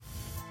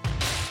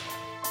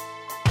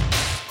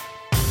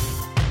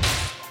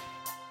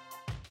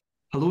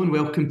Hello and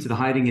welcome to the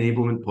Hiring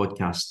Enablement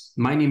Podcast.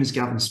 My name is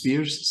Gavin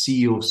Speirs,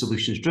 CEO of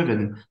Solutions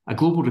Driven, a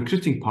global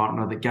recruiting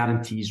partner that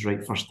guarantees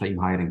right first-time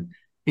hiring.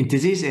 In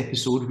today's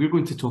episode, we're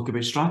going to talk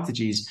about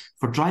strategies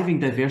for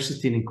driving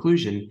diversity and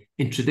inclusion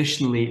in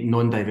traditionally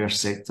non-diverse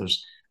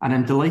sectors. And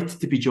I'm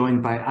delighted to be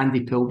joined by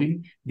Andy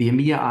Pilbeam, the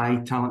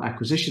EMEA Talent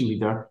Acquisition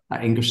Leader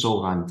at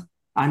Ingersoll.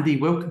 Andy,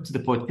 welcome to the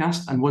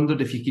podcast, and wondered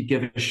if you could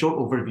give a short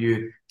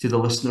overview to the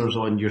listeners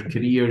on your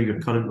career, your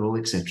current role,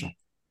 etc.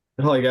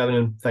 Hi, Gavin,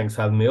 and thanks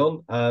for having me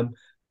on.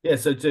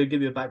 So to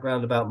give you a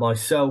background about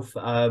myself,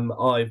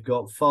 I've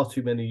got far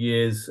too many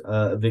years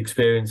of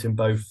experience in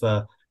both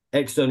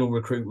external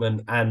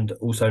recruitment and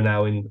also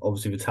now in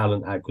obviously the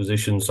talent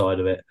acquisition side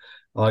of it.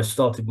 I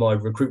started my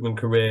recruitment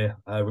career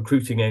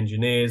recruiting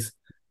engineers,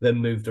 then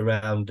moved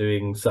around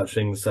doing such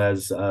things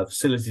as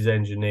facilities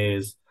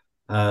engineers,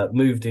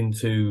 moved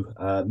into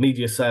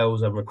media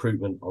sales and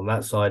recruitment on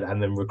that side,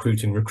 and then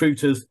recruiting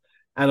recruiters.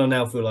 And I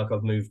now feel like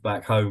I've moved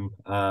back home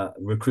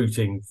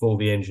recruiting for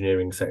the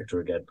engineering sector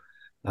again.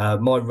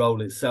 My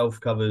role itself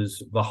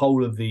covers the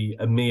whole of the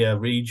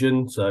EMEA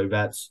region. So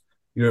that's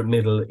Europe,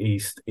 Middle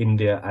East,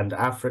 India, and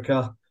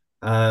Africa.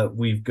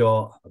 We've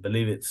got, I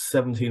believe it's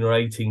 17 or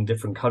 18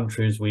 different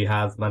countries. We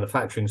have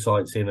manufacturing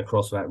sites in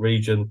across that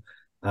region.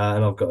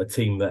 And I've got a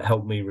team that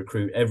help me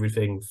recruit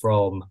everything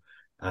from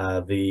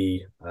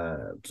the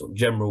sort of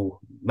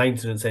general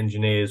maintenance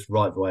engineers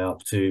right the way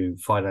up to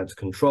finance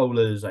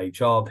controllers,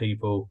 HR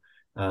people,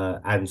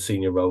 and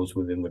senior roles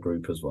within the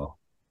group as well.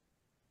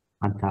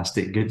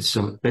 Fantastic, good.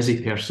 So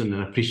busy person,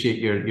 and I appreciate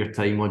your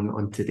time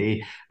on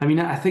today. I mean,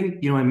 I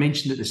think, I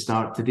mentioned at the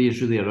start, today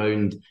is really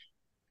around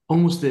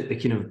almost the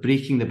kind of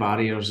breaking the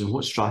barriers and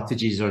what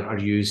strategies are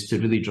used to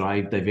really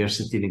drive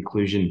diversity and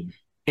inclusion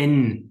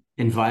in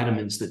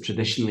environments that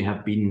traditionally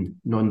have been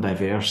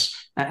non-diverse.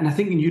 And I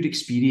think in your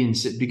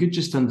experience, it'd be good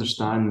just to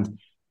understand,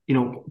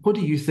 what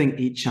do you think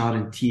HR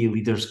and TA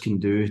leaders can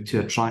do to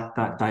attract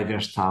that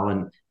diverse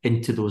talent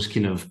into those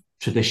kind of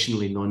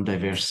traditionally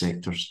non-diverse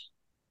sectors?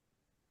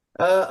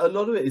 A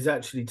lot of it is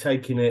actually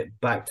taking it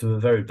back to the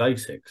very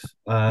basics.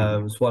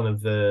 It's one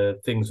of the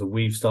things that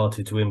we've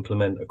started to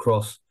implement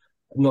across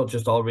not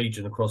just our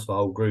region, across the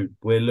whole group.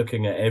 We're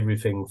looking at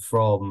everything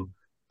from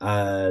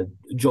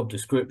job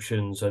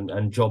descriptions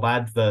and job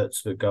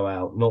adverts that go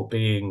out, not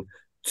being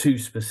too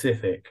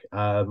specific.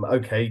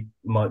 Okay,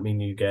 might mean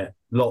you get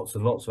lots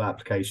and lots of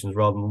applications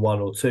rather than one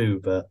or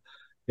two, but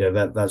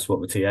that's what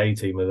the TA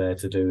team are there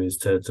to do, is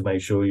to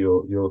make sure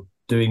you're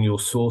doing your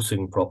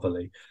sourcing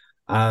properly.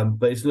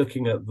 But it's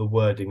looking at the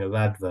wording of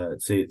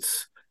adverts.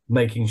 It's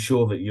making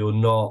sure that you're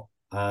not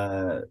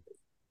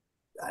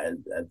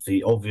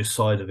the obvious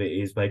side of it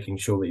is making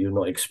sure that you're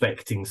not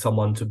expecting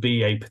someone to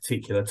be a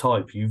particular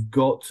type. You've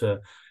got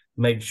to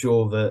make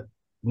sure that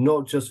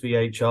not just the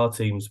HR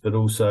teams, but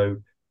also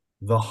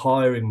the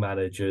hiring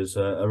managers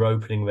are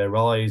opening their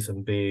eyes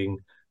and being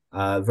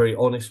very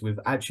honest with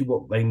actually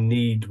what they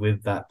need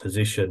with that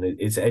position.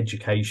 It's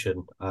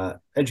education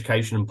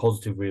and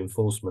positive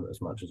reinforcement as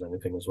much as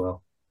anything as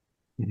well.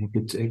 Yeah,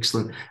 good,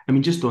 excellent. I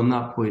mean, just on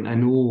that point, I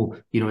know,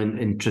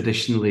 in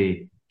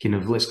traditionally kind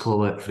of, let's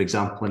call it, for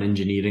example, an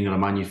engineering or a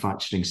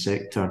manufacturing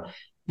sector,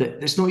 that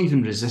it's not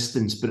even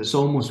resistance, but it's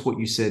almost what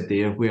you said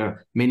there,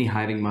 where many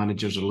hiring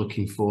managers are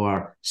looking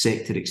for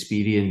sector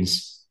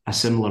experience, a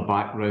similar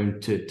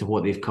background to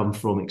what they've come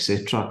from,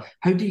 etc.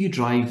 How do you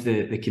drive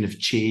the kind of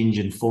change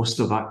and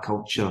foster that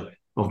culture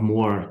of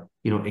more,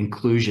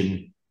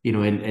 inclusion,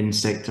 in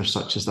sectors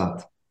such as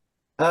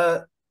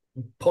that?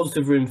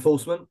 Positive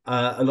reinforcement.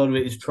 A lot of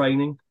it is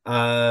training.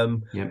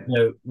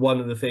 Yep. One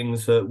of the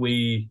things that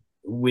we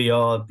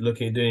are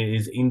looking at doing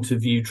is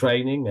interview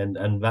training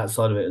and that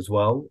side of it as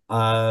well.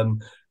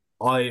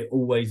 I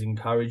always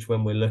encourage,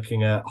 when we're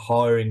looking at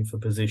hiring for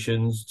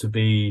positions, to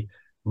be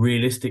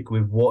realistic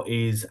with what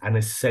is an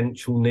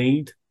essential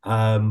need.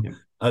 A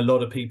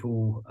lot of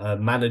people,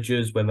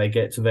 managers, when they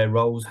get to their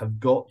roles, have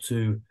got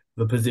to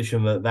the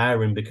position that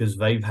they're in because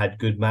they've had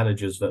good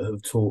managers that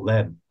have taught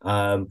them.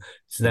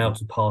 It's now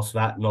to pass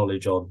that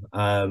knowledge on.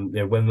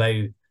 When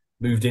they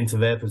moved into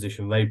their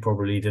position, they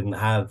probably didn't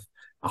have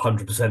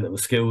 100% of the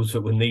skills that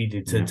were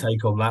needed to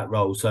take on that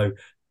role. So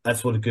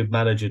that's what a good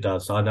manager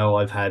does. I know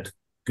I've had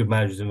good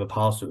managers in the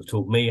past that have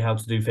taught me how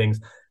to do things,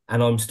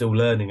 and I'm still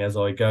learning as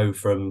I go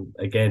from,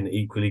 again,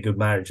 equally good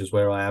managers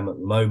where I am at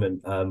the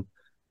moment.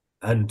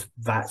 And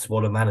that's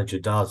what a manager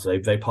does.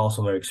 They pass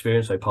on their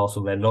experience, they pass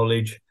on their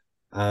knowledge.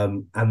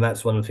 And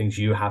that's one of the things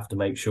you have to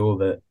make sure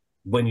that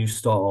when you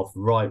start off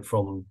right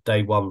from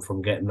day one,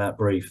 from getting that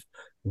brief,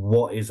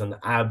 what is an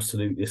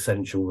absolute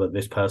essential that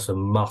this person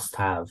must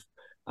have?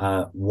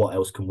 What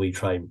else can we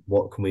train?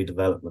 What can we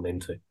develop them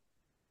into?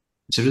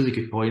 It's a really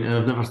good point, and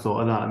I've never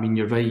thought of that. I mean,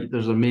 you're right.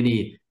 There's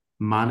many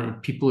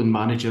people in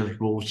manager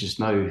roles just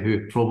now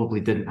who probably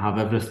didn't have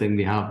everything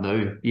they have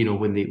now,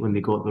 when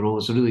they got the role.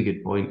 It's a really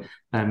good point.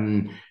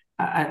 And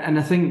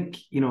I think,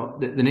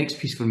 the next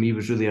piece for me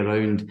was really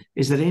around,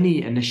 is there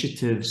any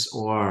initiatives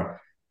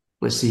or,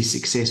 let's say,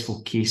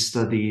 successful case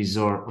studies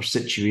or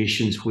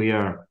situations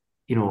where,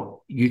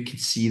 you could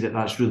see that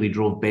that's really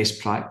drove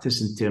best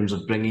practice in terms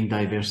of bringing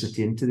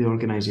diversity into the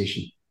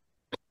organisation.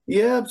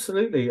 Yeah,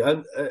 absolutely.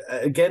 And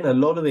again, a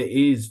lot of it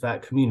is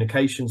that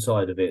communication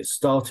side of it,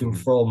 starting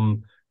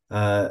from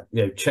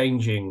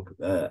changing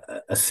a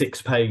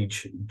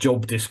 6-page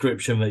job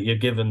description that you're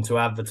given to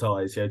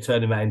advertise,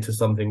 turning that into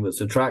something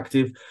that's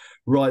attractive,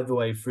 right the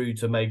way through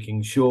to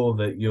making sure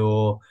that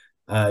you're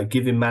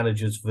giving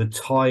managers the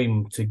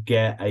time to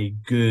get a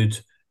good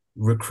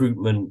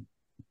recruitment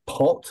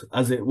pot,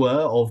 as it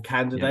were, of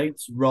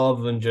candidates,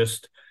 rather than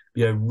just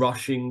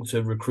rushing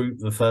to recruit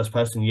the first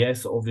person.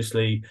 Yes,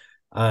 obviously,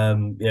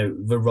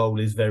 the role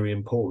is very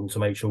important to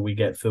make sure we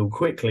get filled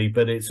quickly,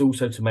 but it's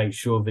also to make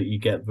sure that you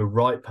get the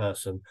right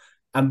person.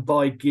 And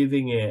by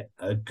giving it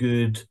a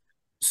good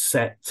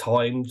set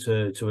time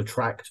to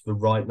attract the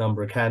right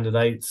number of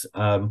candidates,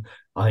 I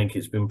think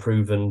it's been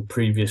proven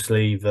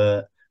previously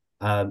that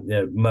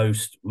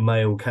most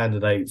male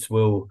candidates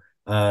will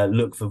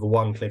look for the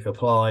one-click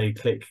apply,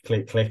 click,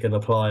 and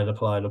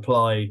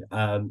apply,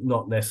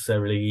 not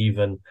necessarily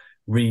even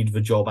read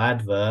the job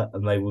advert,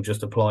 and they will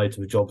just apply to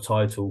the job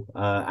title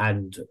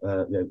and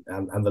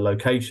the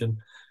location.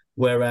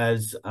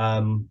 Whereas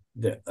a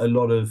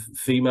lot of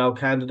female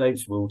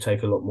candidates will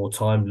take a lot more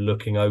time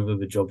looking over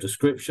the job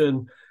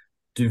description.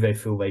 Do they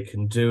feel they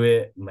can do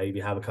it?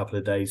 Maybe have a couple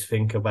of days,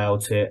 think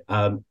about it,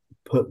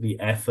 put the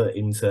effort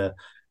into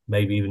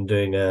maybe even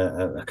doing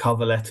a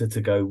cover letter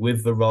to go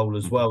with the role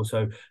as well.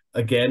 So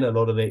again, a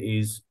lot of it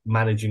is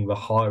managing the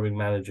hiring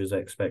manager's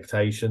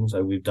expectations.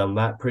 So we've done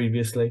that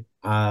previously.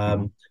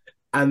 And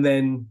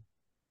then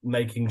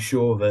making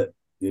sure that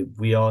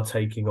we are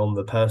taking on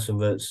the person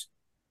that's,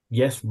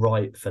 yes,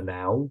 right for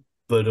now,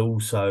 but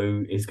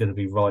also is going to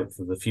be right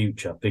for the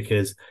future,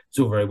 because it's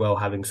all very well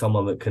having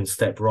someone that can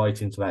step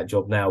right into that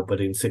job now, but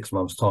in 6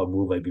 months' time,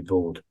 will they be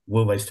bored?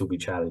 Will they still be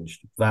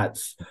challenged?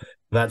 That's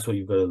what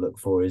you've got to look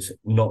for, is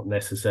not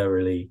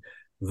necessarily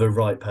the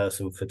right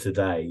person for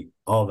today.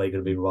 Are they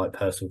going to be the right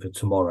person for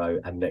tomorrow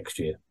and next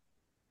year?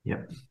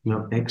 Yeah,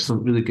 no,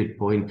 excellent. Really good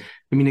point.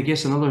 I mean, I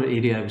guess another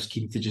area I was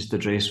keen to just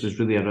address was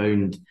really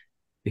around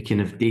the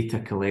kind of data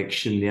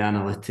collection, the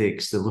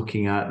analytics, the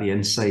looking at the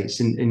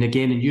insights. And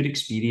again, in your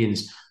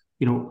experience,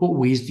 what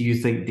ways do you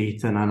think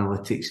data and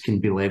analytics can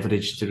be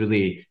leveraged to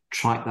really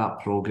track that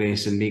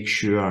progress and make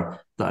sure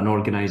that an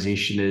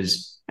organization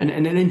is, and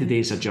at the end of the day,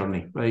 it's a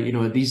journey,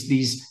 right?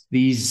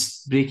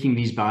 These breaking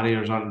these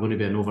barriers aren't going to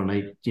be an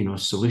overnight,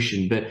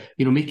 solution, but,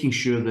 making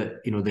sure that,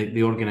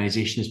 the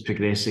organization is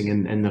progressing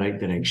in the right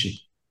direction.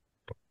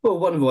 Well,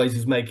 one of the ways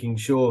is making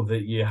sure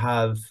that you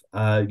have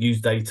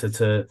used data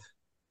to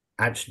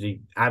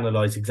actually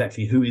analyze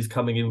exactly who is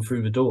coming in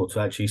through the door to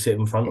actually sit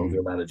in front of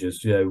your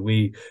managers.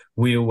 We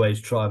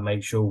always try and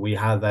make sure we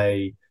have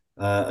a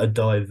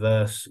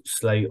diverse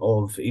slate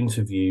of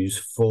interviews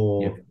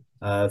for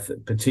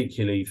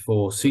particularly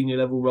for senior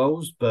level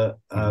roles, but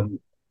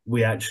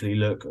we actually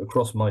look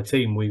across my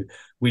team. We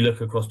look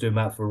across doing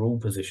that for all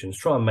positions,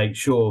 try and make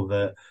sure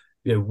that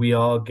we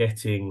are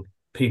getting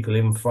people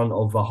in front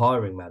of the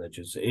hiring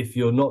managers. If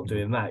you're not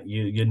doing that,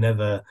 you're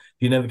never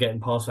getting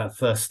past that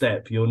first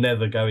step. You're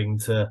never going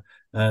to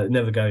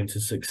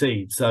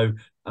succeed. So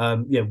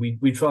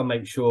we try and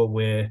make sure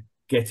we're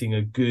getting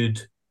a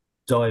good,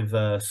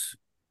 diverse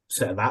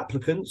set of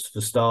applicants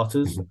for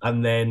starters,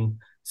 and then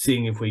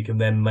seeing if we can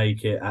then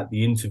make it at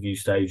the interview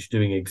stage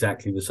doing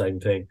exactly the same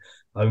thing.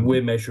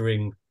 We're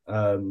measuring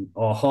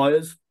our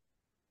hires.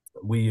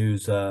 We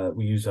use a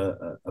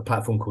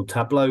platform called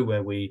Tableau,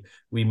 where we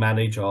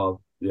manage our,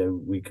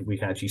 we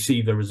can actually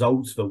see the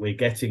results that we're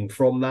getting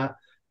from that.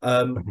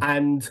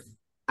 And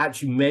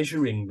actually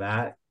measuring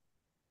that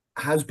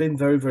has been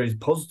very, very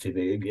positive.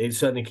 It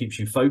certainly keeps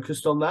you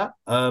focused on that.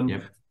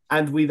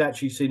 And we've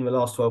actually seen in the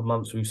last 12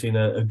 months, we've seen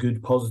a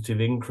good positive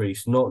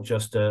increase, not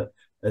just at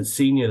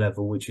senior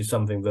level, which is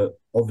something that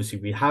obviously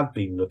we have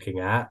been looking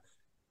at,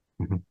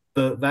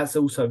 but that's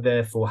also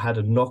therefore had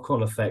a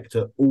knock-on effect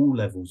at all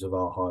levels of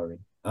our hiring.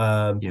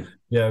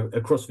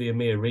 Across the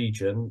EMEA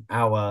region,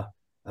 our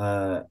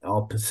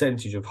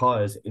percentage of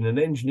hires in an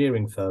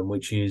engineering firm,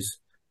 which is,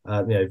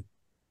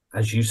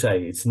 as you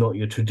say, it's not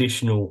your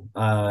traditional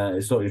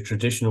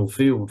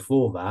field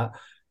for that.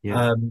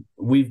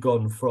 We've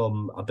gone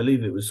from, I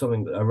believe it was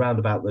something around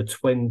about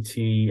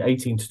the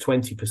 18 to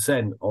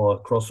 20% or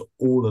across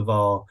all of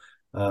our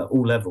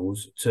all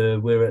levels, to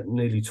we're at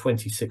nearly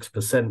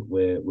 26%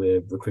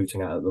 we're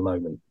recruiting at the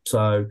moment.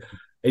 So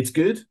it's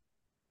good.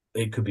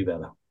 It could be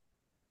better.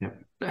 Yeah.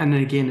 And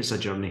again, it's a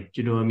journey.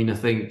 I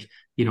think,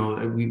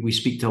 we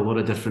speak to a lot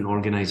of different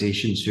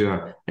organizations who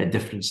are at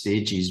different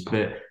stages,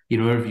 but,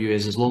 our view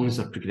is, as long as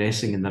they're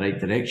progressing in the right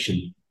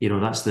direction,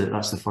 that's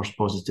the first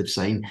positive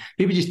sign.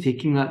 Maybe just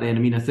taking that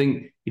then, I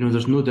think,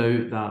 there's no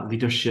doubt that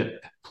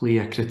leadership play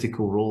a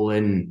critical role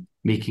in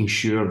making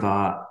sure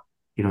that,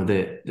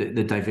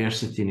 the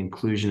diversity and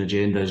inclusion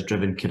agenda is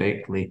driven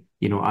correctly,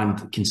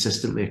 and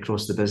consistently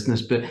across the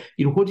business. But,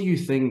 what do you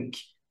think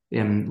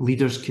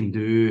leaders can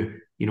do,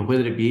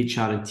 whether it be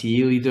HR and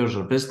TA leaders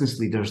or business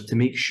leaders, to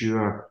make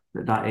sure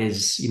that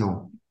is,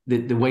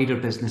 the wider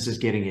business is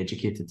getting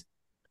educated?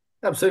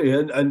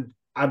 Absolutely, and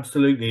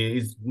absolutely, it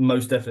is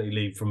most definitely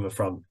lead from the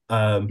front.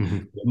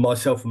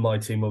 Myself and my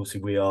team,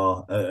 obviously, we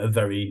are a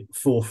very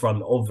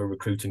forefront of the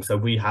recruiting, so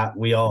we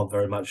are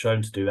very much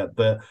shown to do that.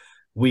 But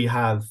we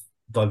have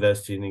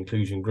diversity and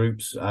inclusion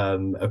groups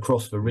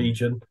across the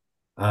region.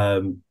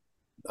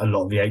 A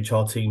lot of the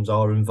HR teams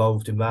are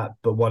involved in that.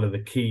 But one of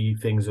the key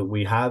things that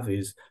we have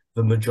is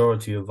the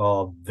majority of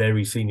our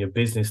very senior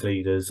business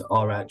leaders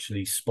are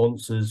actually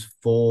sponsors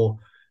for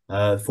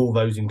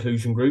those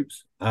inclusion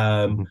groups.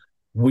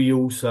 We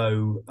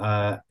also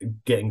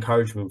get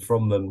encouragement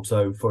from them.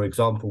 So, for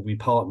example, we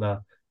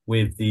partner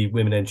with the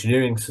Women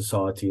Engineering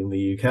Society in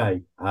the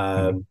UK.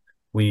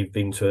 We've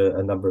been to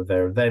a number of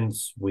their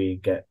events.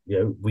 We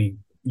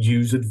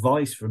use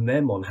advice from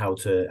them on how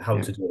to do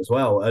it as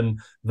well. And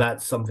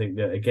that's something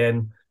that,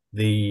 again,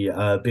 the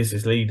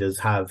business leaders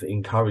have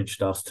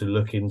encouraged us to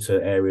look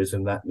into areas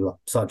and that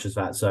such as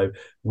that. So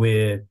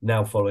we're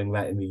now following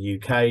that in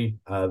the UK.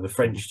 The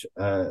French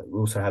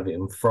also have it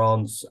in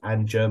France,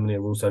 and Germany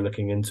are also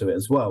looking into it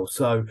as well.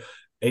 So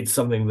it's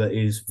something that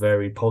is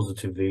very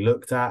positively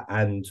looked at,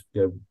 and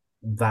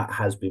that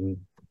has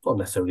been not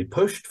necessarily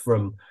pushed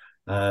from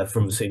the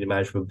senior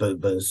management,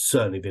 but has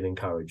certainly been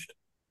encouraged.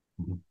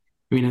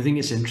 I mean, I think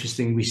it's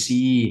interesting. We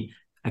see,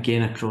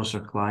 again, across our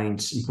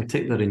clients, in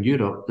particular in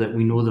Europe, that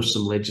we know there's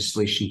some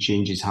legislation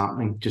changes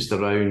happening just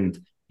around,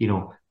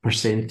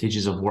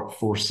 percentages of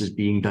workforces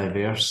being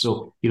diverse.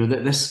 So,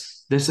 that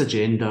this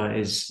agenda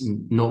is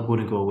not going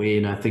to go away,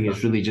 and I think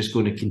it's really just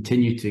going to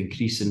continue to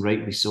increase, and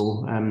rightly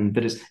so.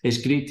 But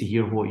it's great to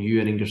hear what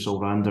you and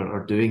Ingersoll Rand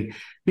are doing.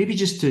 Maybe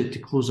just to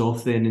close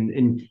off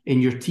then,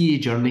 in your TA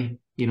journey,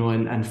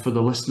 and for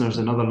the listeners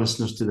and other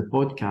listeners to the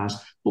podcast,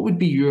 what would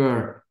be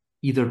your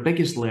either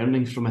biggest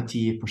learnings from a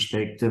TA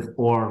perspective,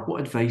 or what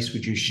advice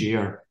would you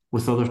share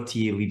with other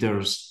TA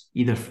leaders,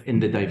 either in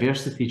the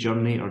diversity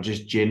journey or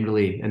just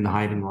generally in the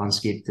hiring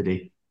landscape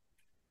today?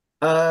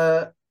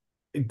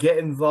 Get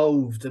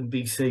involved and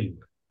be seen.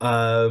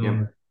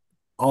 It's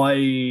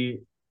very,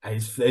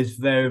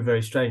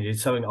 very strange.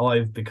 It's something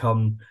I've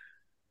become.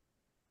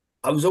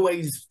 I was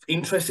always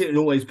interested and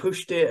always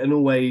pushed it, and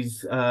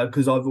always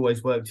because I've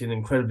always worked in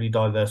incredibly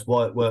diverse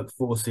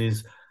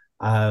workforces.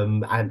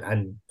 And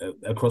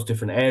across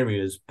different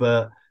areas.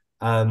 But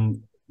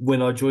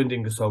when I joined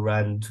Ingersoll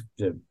Rand,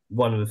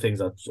 one of the things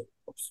I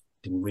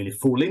didn't really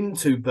fall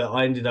into, but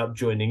I ended up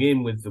joining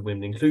in with the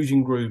women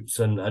inclusion groups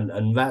and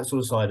that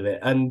sort of side of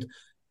it, and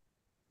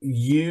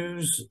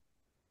use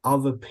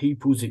other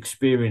people's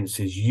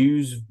experiences,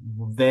 use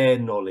their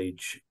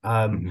knowledge,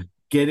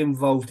 get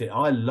involved in.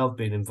 I love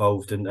being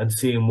involved and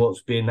seeing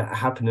what's been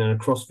happening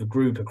across the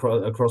group,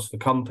 across the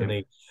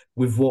company.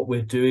 With what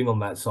we're doing on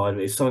that side of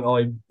it. It's something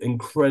I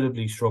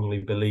incredibly strongly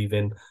believe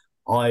in.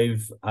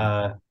 I've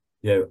got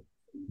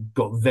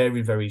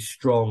very, very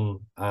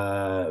strong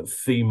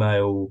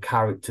female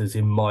characters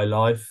in my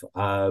life.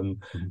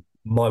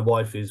 My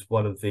wife is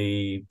one of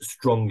the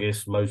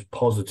strongest, most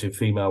positive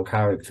female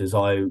characters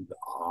I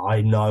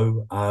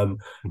know.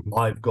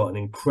 I've got an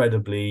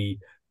incredibly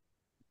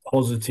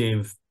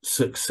positive,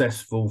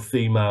 successful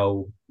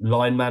female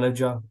line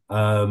manager.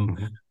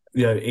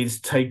 It's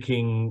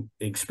taking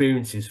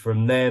experiences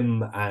from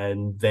them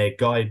and their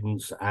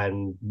guidance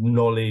and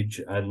knowledge,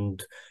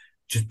 and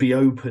just be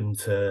open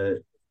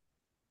to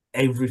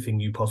everything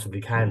you possibly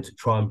can to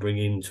try and bring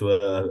into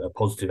a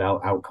positive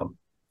outcome.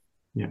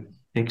 Yeah,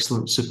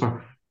 excellent,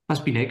 super. That's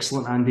been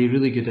excellent, Andy.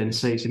 Really good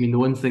insights. I mean, the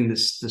one thing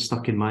that's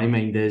stuck in my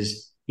mind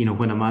is,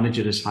 when a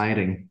manager is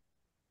hiring,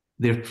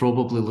 they're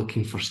probably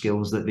looking for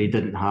skills that they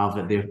didn't have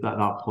at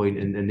that point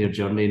in their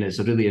journey. And it's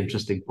a really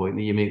interesting point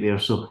that you make there.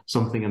 So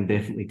something I'm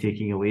definitely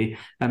taking away.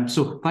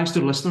 So thanks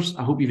to our listeners.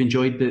 I hope you've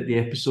enjoyed the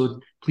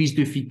episode. Please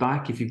do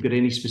feedback. If you've got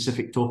any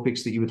specific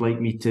topics that you would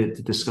like me to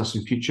discuss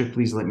in future,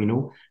 please let me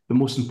know. But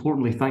most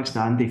importantly, thanks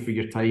to Andy for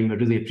your time. I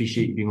really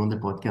appreciate you being on the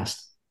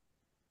podcast.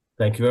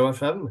 Thank you very much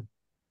for having me.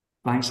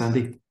 Thanks,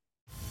 Andy.